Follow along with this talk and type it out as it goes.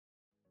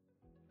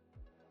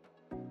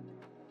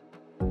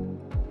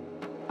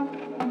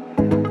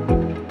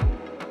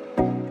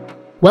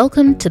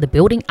Welcome to the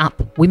Building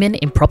Up Women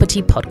in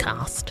Property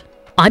podcast.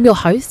 I'm your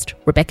host,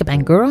 Rebecca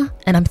Bangura,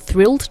 and I'm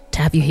thrilled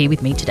to have you here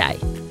with me today.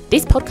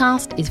 This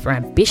podcast is for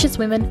ambitious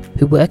women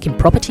who work in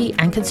property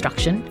and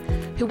construction,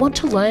 who want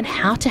to learn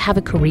how to have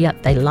a career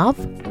they love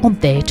on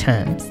their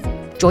terms.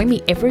 Join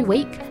me every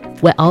week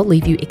where I'll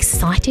leave you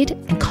excited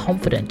and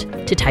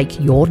confident to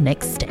take your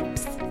next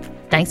steps.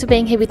 Thanks for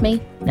being here with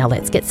me. Now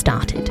let's get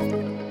started.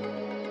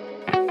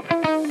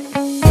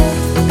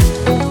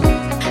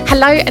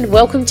 Hello and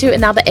welcome to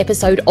another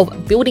episode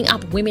of Building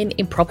Up Women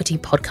in Property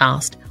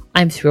podcast.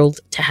 I'm thrilled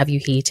to have you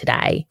here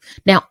today.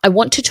 Now, I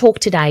want to talk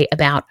today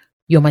about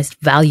your most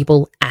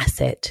valuable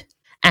asset.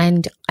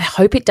 And I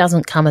hope it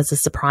doesn't come as a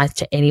surprise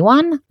to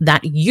anyone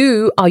that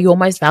you are your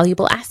most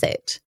valuable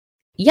asset.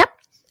 Yep,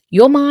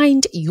 your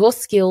mind, your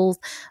skills,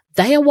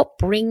 they are what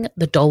bring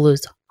the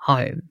dollars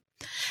home.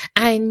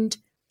 And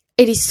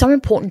it is so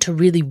important to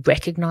really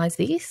recognize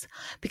this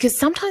because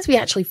sometimes we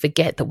actually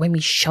forget that when we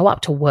show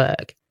up to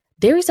work,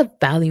 there is a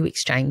value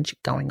exchange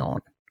going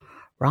on,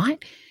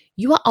 right?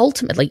 You are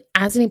ultimately,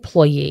 as an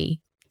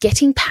employee,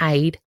 getting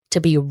paid to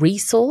be a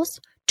resource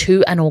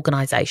to an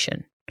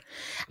organization.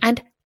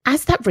 And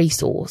as that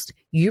resource,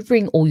 you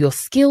bring all your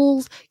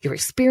skills, your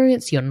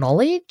experience, your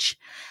knowledge,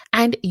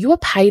 and you are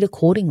paid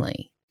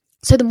accordingly.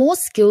 So the more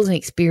skills and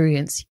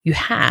experience you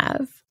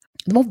have,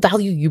 the more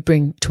value you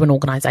bring to an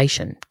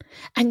organization.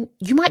 And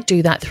you might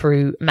do that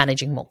through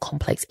managing more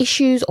complex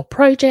issues or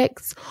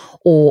projects,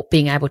 or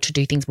being able to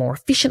do things more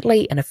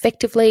efficiently and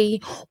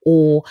effectively,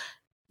 or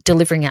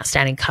delivering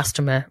outstanding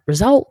customer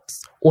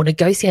results, or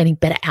negotiating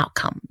better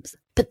outcomes.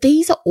 But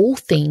these are all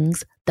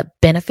things that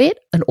benefit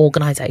an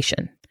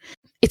organization.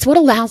 It's what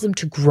allows them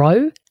to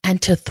grow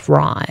and to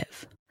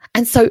thrive.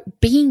 And so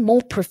being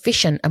more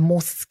proficient and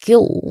more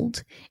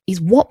skilled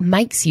is what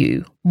makes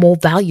you more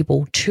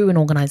valuable to an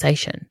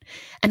organization.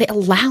 And it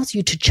allows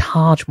you to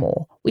charge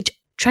more, which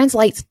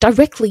translates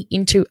directly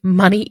into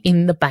money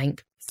in the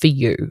bank for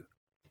you.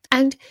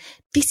 And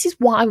this is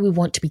why we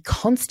want to be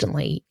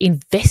constantly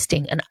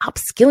investing and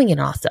upskilling in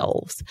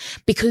ourselves,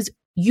 because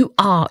you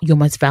are your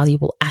most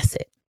valuable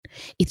asset.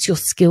 It's your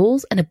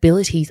skills and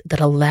abilities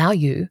that allow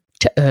you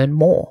to earn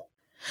more.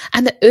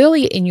 And the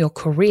earlier in your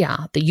career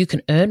that you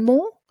can earn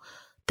more,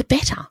 the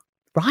better,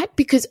 right?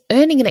 Because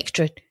earning an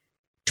extra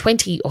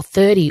 20 or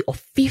 30 or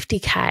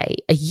 50K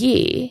a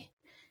year,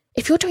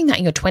 if you're doing that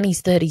in your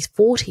 20s, 30s,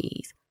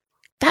 40s,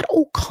 that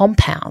all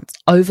compounds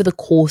over the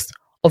course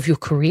of your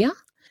career,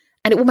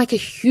 and it will make a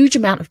huge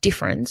amount of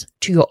difference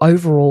to your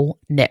overall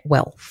net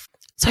wealth.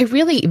 So I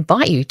really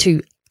invite you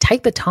to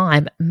take the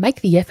time,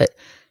 make the effort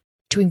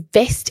to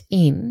invest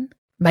in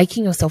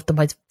making yourself the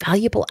most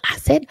valuable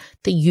asset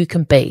that you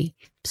can be,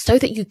 so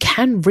that you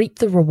can reap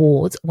the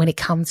rewards when it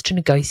comes to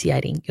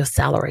negotiating your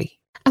salary.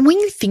 And when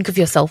you think of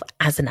yourself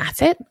as an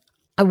asset,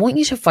 I want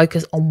you to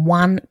focus on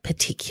one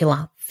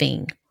particular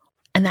thing,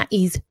 and that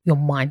is your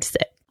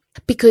mindset.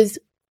 Because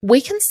we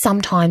can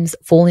sometimes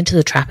fall into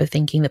the trap of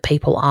thinking that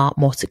people are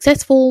more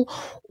successful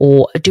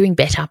or are doing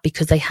better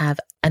because they have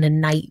an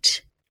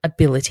innate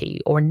ability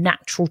or a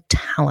natural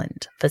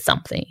talent for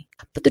something.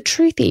 But the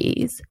truth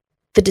is,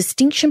 the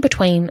distinction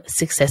between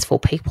successful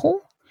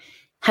people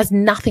has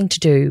nothing to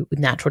do with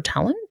natural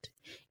talent.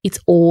 It's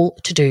all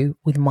to do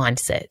with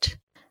mindset.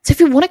 So if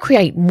you want to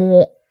create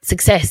more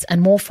success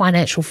and more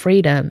financial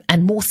freedom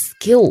and more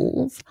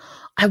skills,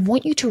 I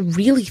want you to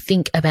really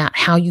think about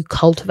how you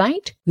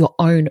cultivate your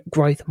own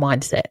growth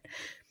mindset.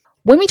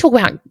 When we talk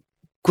about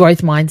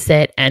growth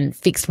mindset and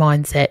fixed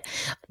mindset,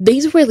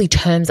 these are really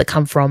terms that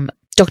come from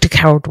Dr.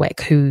 Carol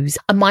Dweck, who's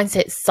a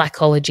mindset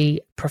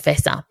psychology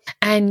professor.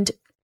 And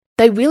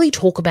they really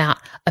talk about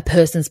a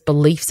person's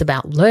beliefs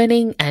about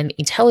learning and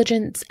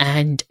intelligence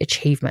and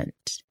achievement.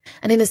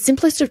 And in the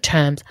simplest of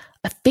terms,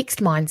 a fixed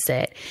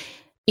mindset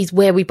is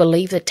where we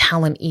believe that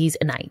talent is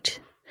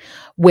innate,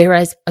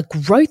 whereas a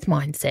growth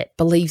mindset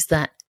believes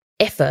that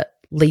effort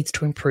leads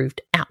to improved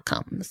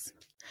outcomes.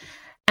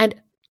 And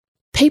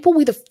people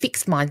with a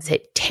fixed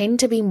mindset tend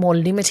to be more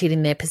limited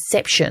in their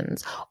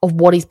perceptions of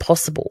what is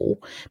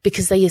possible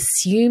because they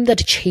assume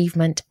that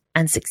achievement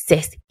and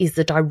success is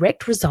the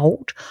direct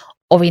result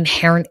of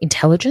inherent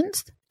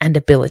intelligence and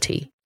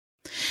ability.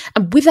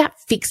 And with that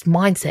fixed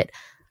mindset,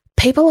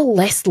 people are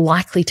less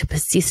likely to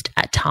persist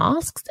at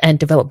tasks and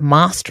develop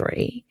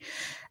mastery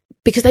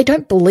because they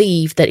don't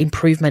believe that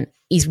improvement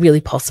is really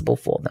possible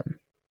for them.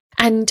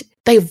 And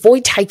they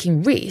avoid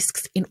taking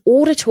risks in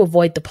order to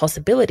avoid the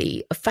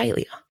possibility of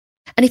failure.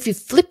 And if you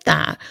flip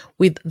that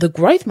with the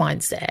growth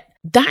mindset,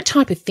 that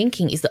type of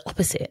thinking is the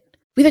opposite.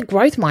 With a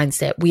growth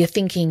mindset, we are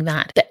thinking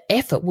that the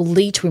effort will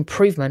lead to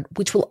improvement,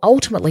 which will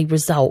ultimately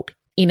result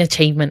in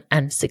achievement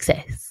and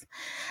success.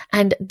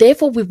 And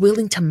therefore, we're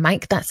willing to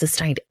make that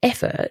sustained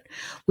effort,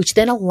 which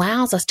then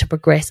allows us to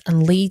progress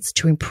and leads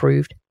to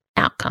improved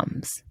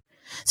outcomes.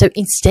 So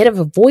instead of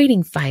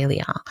avoiding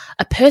failure,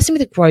 a person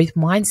with a growth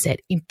mindset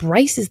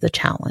embraces the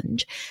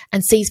challenge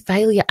and sees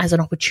failure as an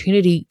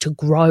opportunity to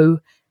grow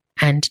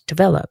and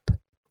develop.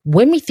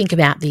 When we think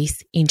about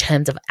this in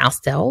terms of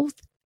ourselves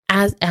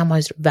as our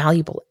most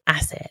valuable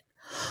asset,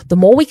 the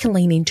more we can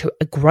lean into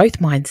a growth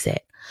mindset,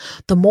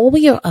 the more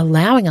we are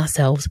allowing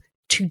ourselves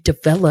to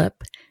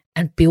develop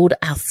and build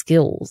our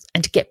skills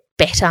and to get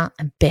better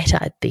and better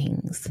at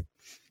things.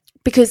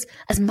 Because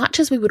as much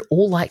as we would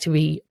all like to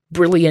be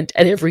brilliant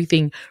at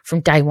everything from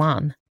day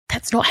one,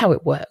 that's not how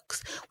it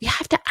works. We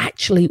have to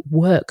actually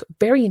work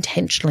very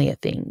intentionally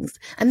at things.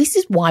 And this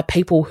is why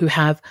people who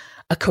have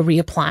a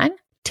career plan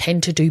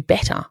tend to do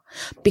better,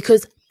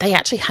 because they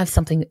actually have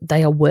something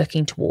they are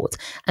working towards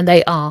and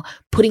they are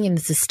putting in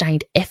the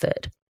sustained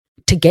effort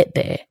to get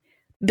there.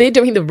 They're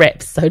doing the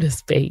reps, so to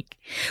speak.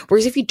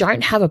 Whereas if you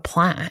don't have a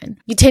plan,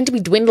 you tend to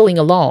be dwindling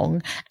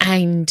along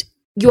and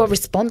you are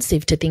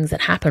responsive to things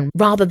that happen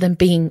rather than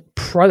being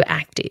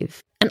proactive.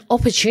 And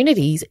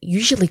opportunities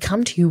usually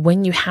come to you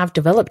when you have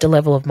developed a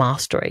level of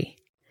mastery.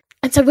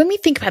 And so when we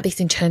think about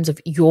this in terms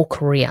of your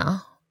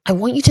career, I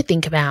want you to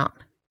think about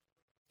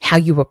how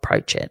you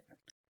approach it.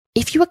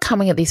 If you are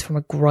coming at this from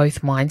a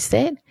growth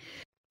mindset,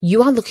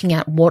 you are looking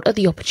at what are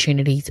the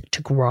opportunities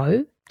to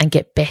grow and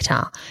get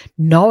better,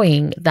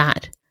 knowing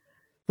that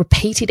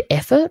repeated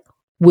effort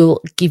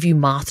will give you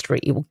mastery.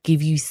 It will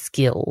give you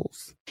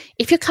skills.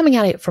 If you're coming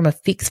at it from a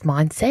fixed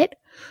mindset,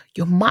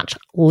 you're much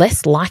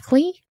less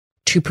likely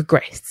to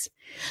progress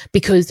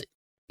because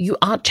you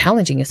aren't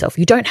challenging yourself.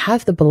 You don't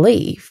have the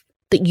belief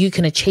that you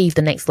can achieve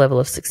the next level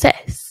of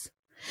success.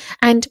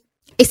 And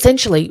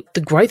essentially,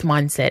 the growth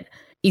mindset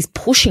is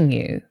pushing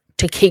you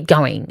to keep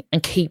going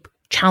and keep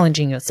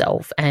challenging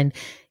yourself and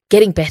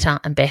getting better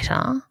and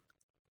better.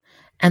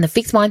 And the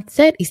fixed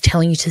mindset is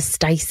telling you to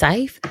stay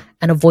safe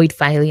and avoid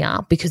failure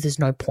because there's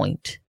no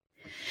point.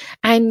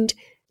 And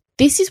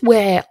this is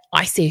where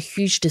I see a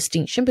huge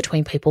distinction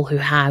between people who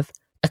have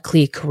a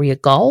clear career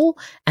goal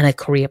and a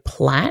career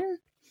plan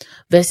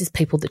versus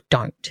people that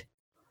don't.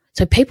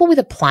 So people with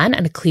a plan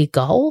and a clear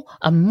goal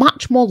are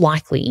much more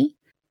likely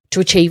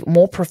to achieve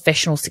more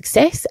professional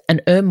success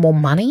and earn more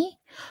money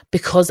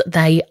because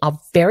they are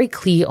very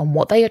clear on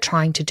what they are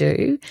trying to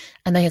do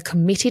and they are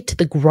committed to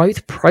the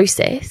growth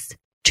process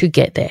to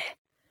get there.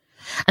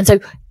 And so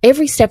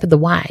every step of the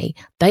way,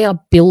 they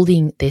are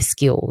building their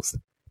skills.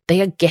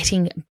 They are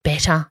getting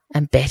better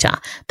and better.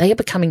 They are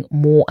becoming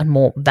more and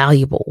more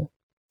valuable.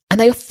 And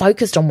they are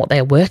focused on what they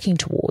are working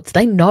towards.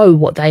 They know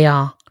what they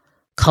are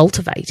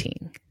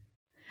cultivating.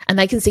 And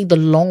they can see the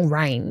long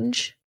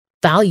range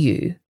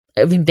value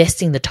of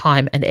investing the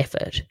time and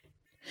effort.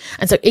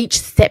 And so each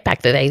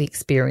setback that they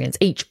experience,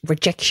 each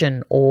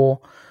rejection or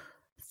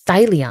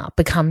failure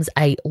becomes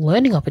a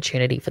learning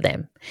opportunity for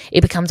them.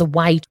 It becomes a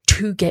way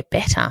to get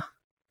better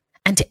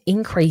and to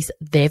increase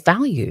their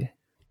value,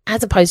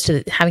 as opposed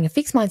to having a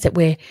fixed mindset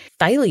where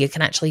failure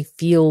can actually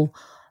feel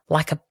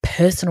like a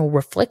personal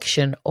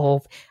reflection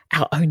of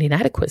our own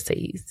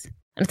inadequacies.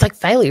 And it's like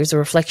failure is a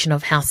reflection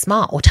of how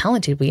smart or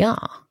talented we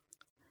are.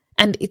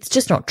 And it's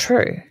just not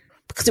true,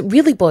 because it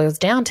really boils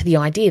down to the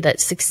idea that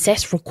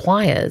success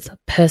requires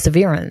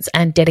perseverance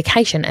and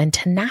dedication and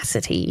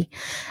tenacity.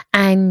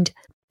 And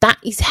that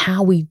is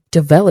how we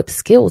develop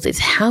skills. It's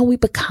how we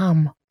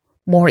become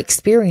more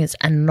experienced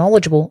and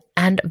knowledgeable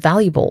and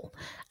valuable.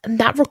 And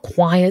that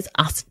requires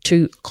us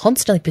to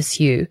constantly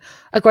pursue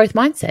a growth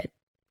mindset.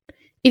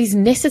 It is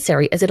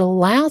necessary as it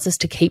allows us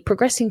to keep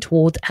progressing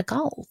towards our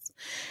goals.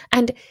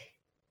 And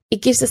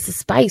it gives us the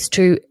space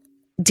to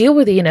deal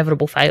with the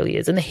inevitable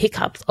failures and the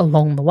hiccups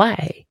along the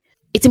way.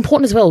 It's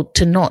important as well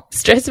to not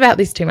stress about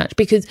this too much,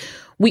 because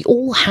we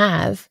all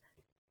have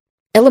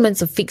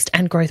elements of fixed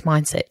and growth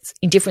mindsets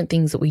in different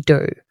things that we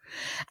do.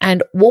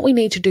 And what we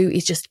need to do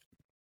is just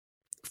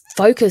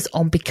focus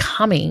on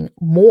becoming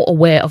more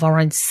aware of our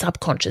own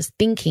subconscious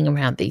thinking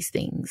around these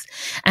things.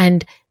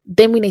 And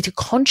then we need to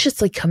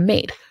consciously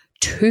commit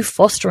to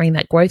fostering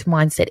that growth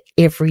mindset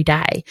every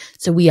day.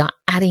 So we are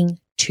adding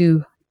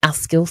to our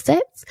skill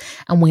sets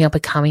and we are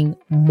becoming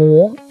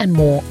more and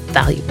more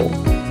valuable.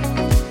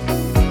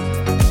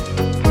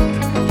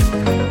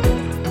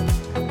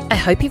 I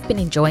hope you've been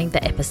enjoying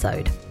the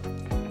episode.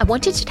 I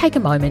wanted to take a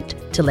moment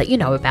to let you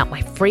know about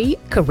my free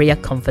Career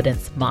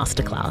Confidence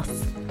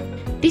Masterclass.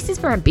 This is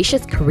for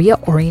ambitious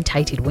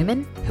career-orientated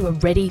women who are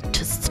ready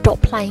to stop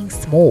playing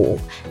small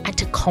and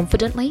to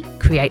confidently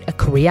create a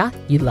career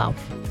you love.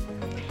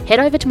 Head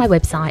over to my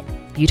website,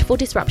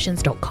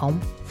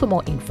 beautifuldisruptions.com, for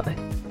more info.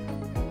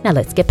 Now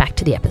let's get back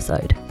to the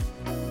episode.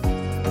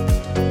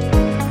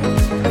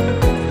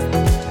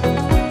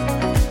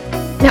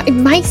 Now, it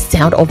may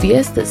sound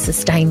obvious that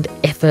sustained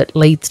effort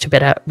leads to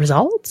better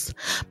results,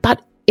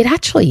 but it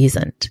actually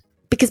isn't,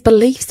 because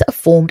beliefs are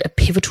formed at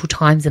pivotal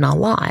times in our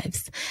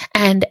lives,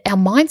 and our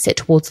mindset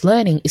towards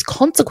learning is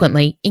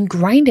consequently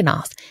ingrained in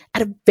us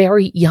at a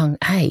very young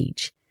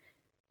age.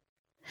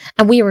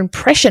 And we are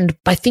impressioned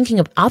by thinking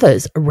of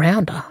others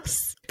around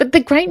us. But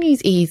the great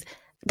news is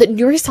that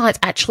neuroscience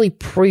actually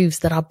proves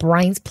that our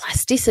brain's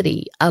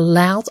plasticity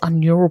allows our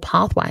neural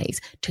pathways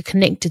to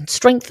connect and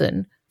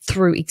strengthen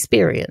through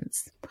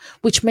experience,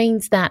 which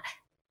means that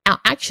our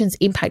actions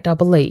impact our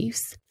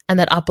beliefs and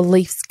that our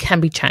beliefs can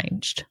be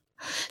changed.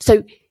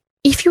 So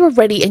if you are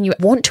ready and you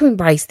want to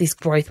embrace this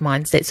growth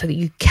mindset so that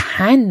you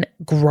can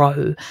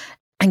grow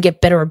and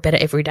get better and better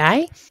every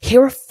day,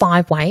 here are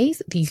 5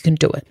 ways that you can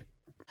do it.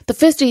 The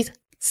first is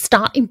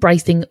start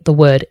embracing the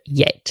word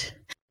yet.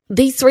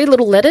 These 3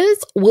 little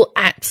letters will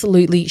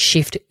absolutely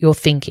shift your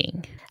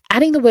thinking.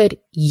 Adding the word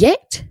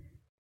yet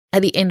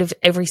at the end of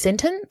every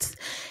sentence,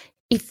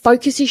 it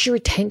focuses your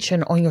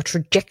attention on your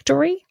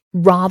trajectory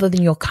rather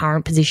than your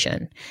current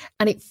position,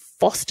 and it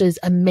fosters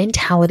a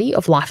mentality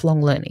of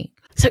lifelong learning.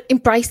 So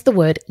embrace the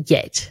word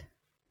yet,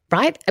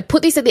 right? I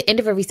put this at the end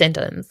of every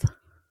sentence.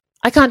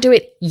 I can't do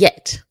it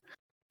yet.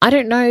 I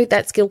don't know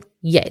that skill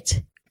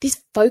yet.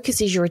 This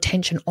focuses your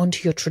attention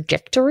onto your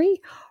trajectory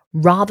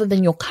rather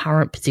than your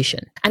current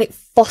position, and it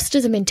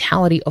fosters a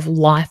mentality of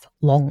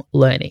lifelong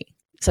learning.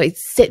 So it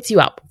sets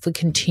you up for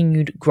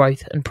continued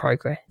growth and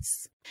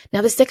progress.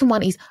 Now, the second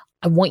one is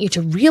I want you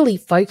to really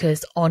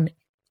focus on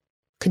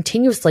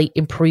continuously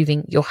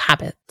improving your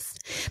habits,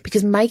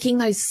 because making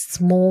those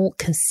small,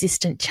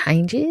 consistent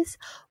changes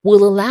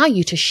will allow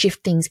you to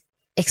shift things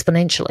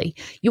exponentially.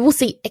 You will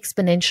see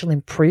exponential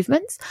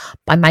improvements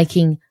by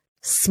making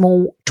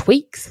small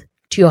tweaks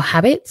to your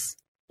habits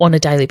on a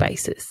daily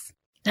basis.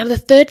 Now, the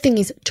third thing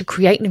is to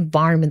create an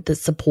environment that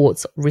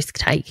supports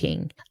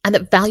risk-taking and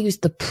that values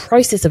the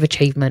process of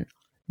achievement,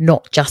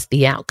 not just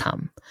the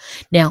outcome.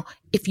 Now,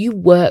 if you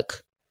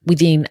work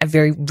within a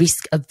very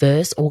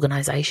risk-averse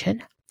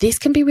organization, this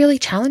can be really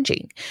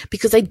challenging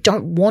because they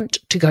don't want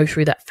to go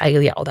through that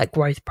failure or that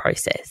growth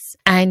process.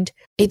 And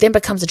it then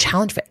becomes a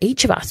challenge for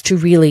each of us to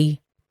really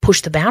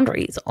push the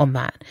boundaries on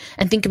that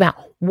and think about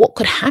what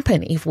could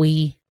happen if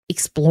we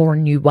explore a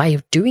new way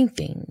of doing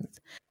things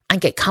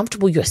and get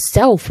comfortable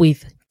yourself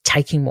with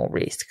taking more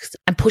risks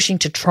and pushing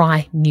to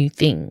try new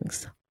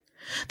things.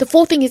 The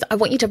fourth thing is I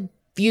want you to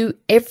view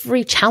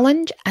every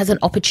challenge as an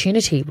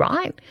opportunity,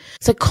 right?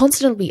 So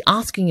constantly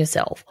asking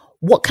yourself,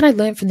 what can I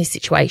learn from this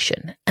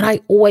situation? And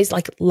I always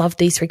love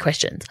these 3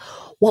 questions.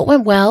 What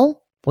went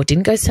well? What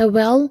didn't go so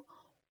well?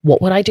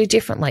 What would I do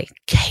differently?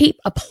 Keep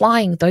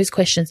applying those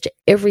questions to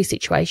every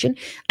situation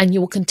and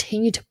you will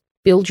continue to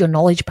build your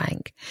knowledge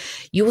bank.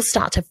 You will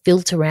start to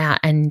filter out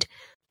and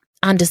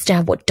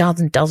understand what does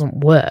and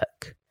doesn't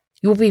work.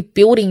 You will be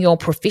building your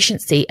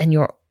proficiency and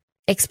your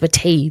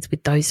expertise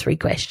with those 3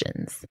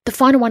 questions. The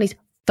final one is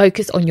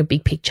focus on your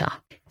big picture.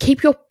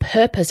 Keep your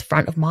purpose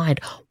front of mind.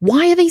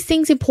 Why are these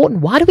things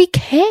important? Why do we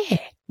care?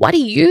 Why do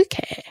you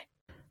care?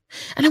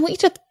 And I want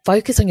you to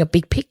focus on your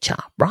big picture,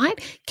 right?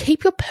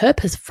 Keep your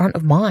purpose front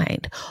of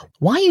mind.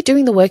 Why are you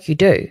doing the work you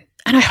do?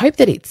 And I hope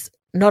that it's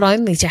not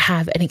only to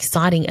have an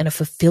exciting and a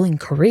fulfilling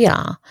career,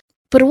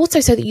 but also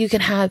so that you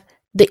can have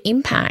the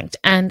impact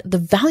and the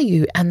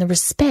value and the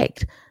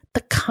respect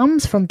that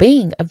comes from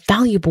being a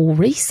valuable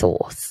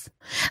resource.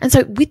 And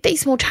so with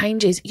these small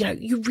changes,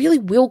 you really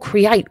will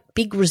create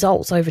big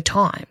results over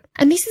time.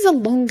 And this is a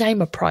long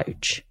game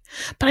approach.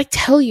 But I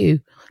tell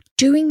you,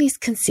 doing this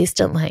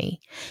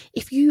consistently,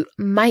 if you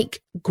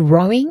make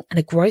growing and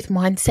a growth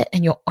mindset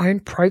and your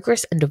own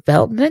progress and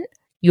development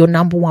your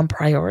number one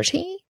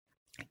priority,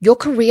 your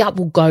career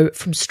will go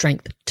from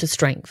strength to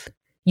strength.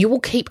 You will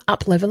keep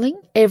up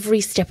leveling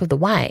every step of the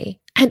way.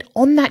 And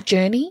on that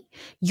journey,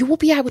 you will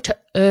be able to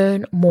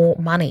earn more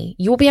money.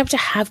 You will be able to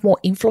have more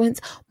influence,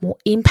 more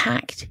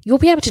impact. You'll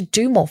be able to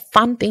do more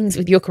fun things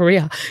with your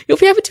career. You'll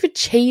be able to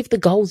achieve the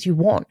goals you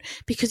want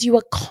because you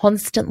are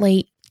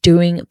constantly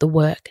doing the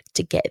work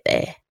to get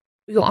there.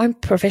 Your own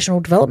professional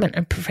development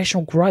and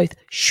professional growth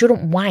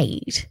shouldn't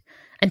wait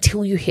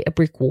until you hit a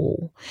brick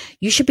wall.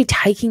 You should be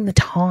taking the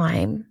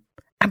time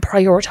and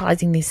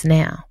prioritizing this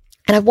now.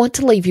 And I want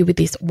to leave you with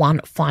this one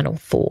final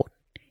thought.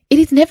 It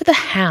is never the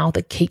how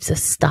that keeps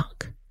us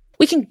stuck.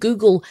 We can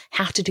Google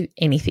how to do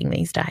anything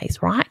these days,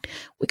 right?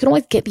 We can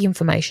always get the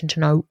information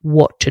to know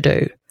what to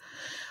do.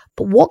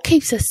 But what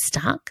keeps us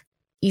stuck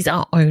is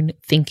our own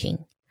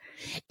thinking.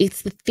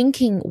 It's the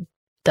thinking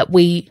that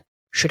we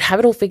should have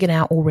it all figured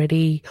out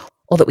already,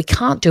 or that we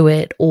can't do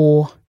it,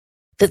 or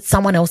that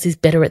someone else is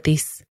better at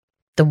this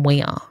than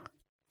we are.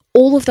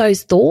 All of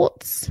those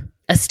thoughts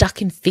are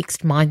stuck in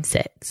fixed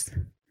mindsets.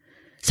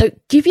 So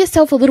give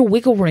yourself a little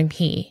wiggle room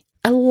here.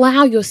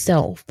 Allow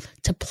yourself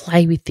to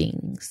play with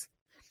things,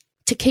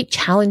 to keep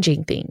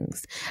challenging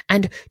things,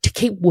 and to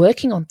keep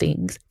working on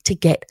things to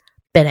get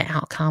better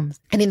outcomes.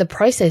 And in the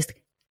process,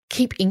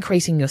 keep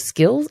increasing your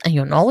skills and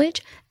your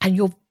knowledge and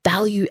your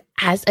value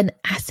as an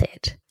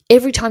asset.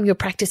 Every time you're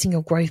practicing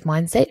your growth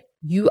mindset,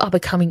 you are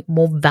becoming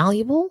more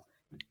valuable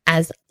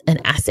as an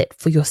asset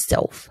for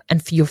yourself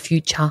and for your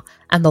future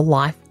and the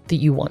life that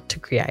you want to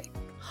create.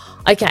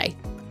 Okay,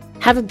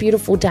 have a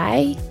beautiful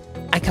day.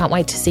 I can't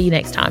wait to see you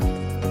next time.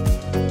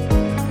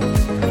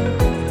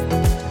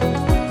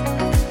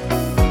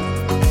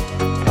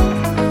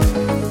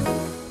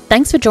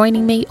 Thanks for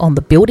joining me on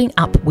the Building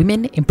Up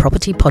Women in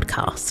Property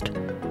podcast.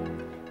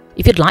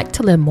 If you'd like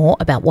to learn more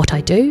about what I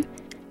do,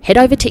 head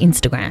over to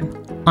Instagram.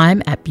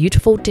 I'm at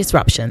Beautiful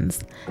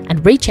Disruptions,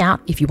 and reach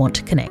out if you want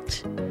to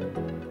connect.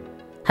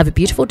 Have a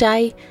beautiful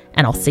day,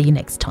 and I'll see you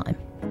next time.